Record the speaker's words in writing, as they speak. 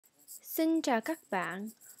Xin chào các bạn,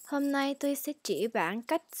 hôm nay tôi sẽ chỉ bạn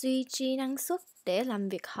cách duy trì năng suất để làm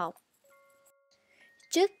việc học.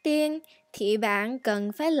 Trước tiên thì bạn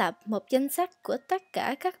cần phải lập một danh sách của tất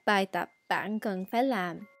cả các bài tập bạn cần phải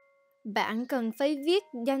làm. Bạn cần phải viết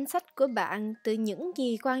danh sách của bạn từ những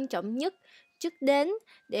gì quan trọng nhất trước đến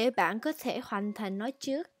để bạn có thể hoàn thành nó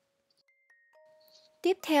trước.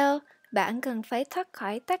 Tiếp theo, bạn cần phải thoát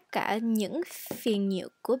khỏi tất cả những phiền nhiễu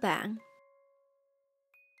của bạn.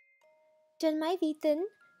 Trên máy vi tính,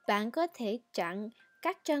 bạn có thể chặn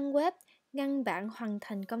các trang web ngăn bạn hoàn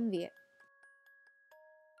thành công việc.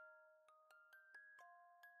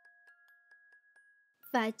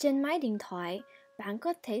 Và trên máy điện thoại, bạn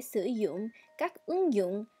có thể sử dụng các ứng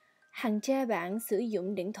dụng hạn chế bạn sử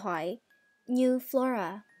dụng điện thoại như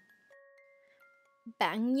Flora.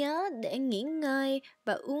 Bạn nhớ để nghỉ ngơi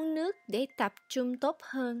và uống nước để tập trung tốt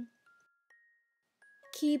hơn.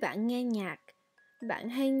 Khi bạn nghe nhạc, bạn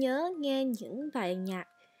hãy nhớ nghe những bài nhạc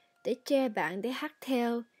để che bạn để hát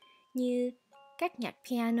theo như các nhạc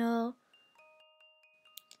piano,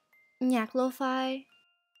 nhạc lofi.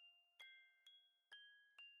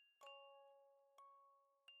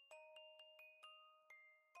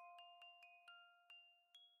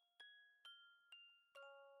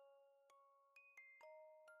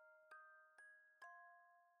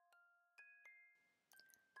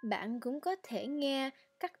 Bạn cũng có thể nghe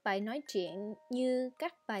các bài nói chuyện như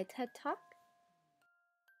các bài TED Talk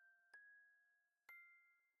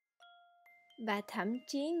và thậm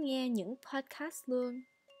chí nghe những podcast luôn.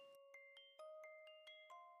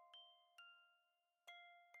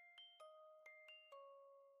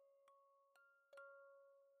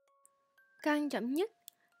 Quan trọng nhất,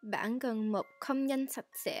 bạn cần một không gian sạch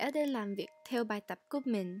sẽ để làm việc theo bài tập của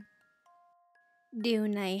mình. Điều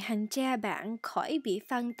này hạn chế bạn khỏi bị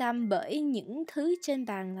phân tâm bởi những thứ trên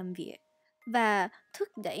bàn làm việc và thúc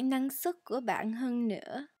đẩy năng suất của bạn hơn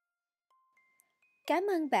nữa. Cảm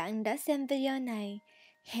ơn bạn đã xem video này.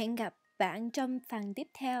 Hẹn gặp bạn trong phần tiếp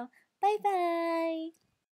theo. Bye bye!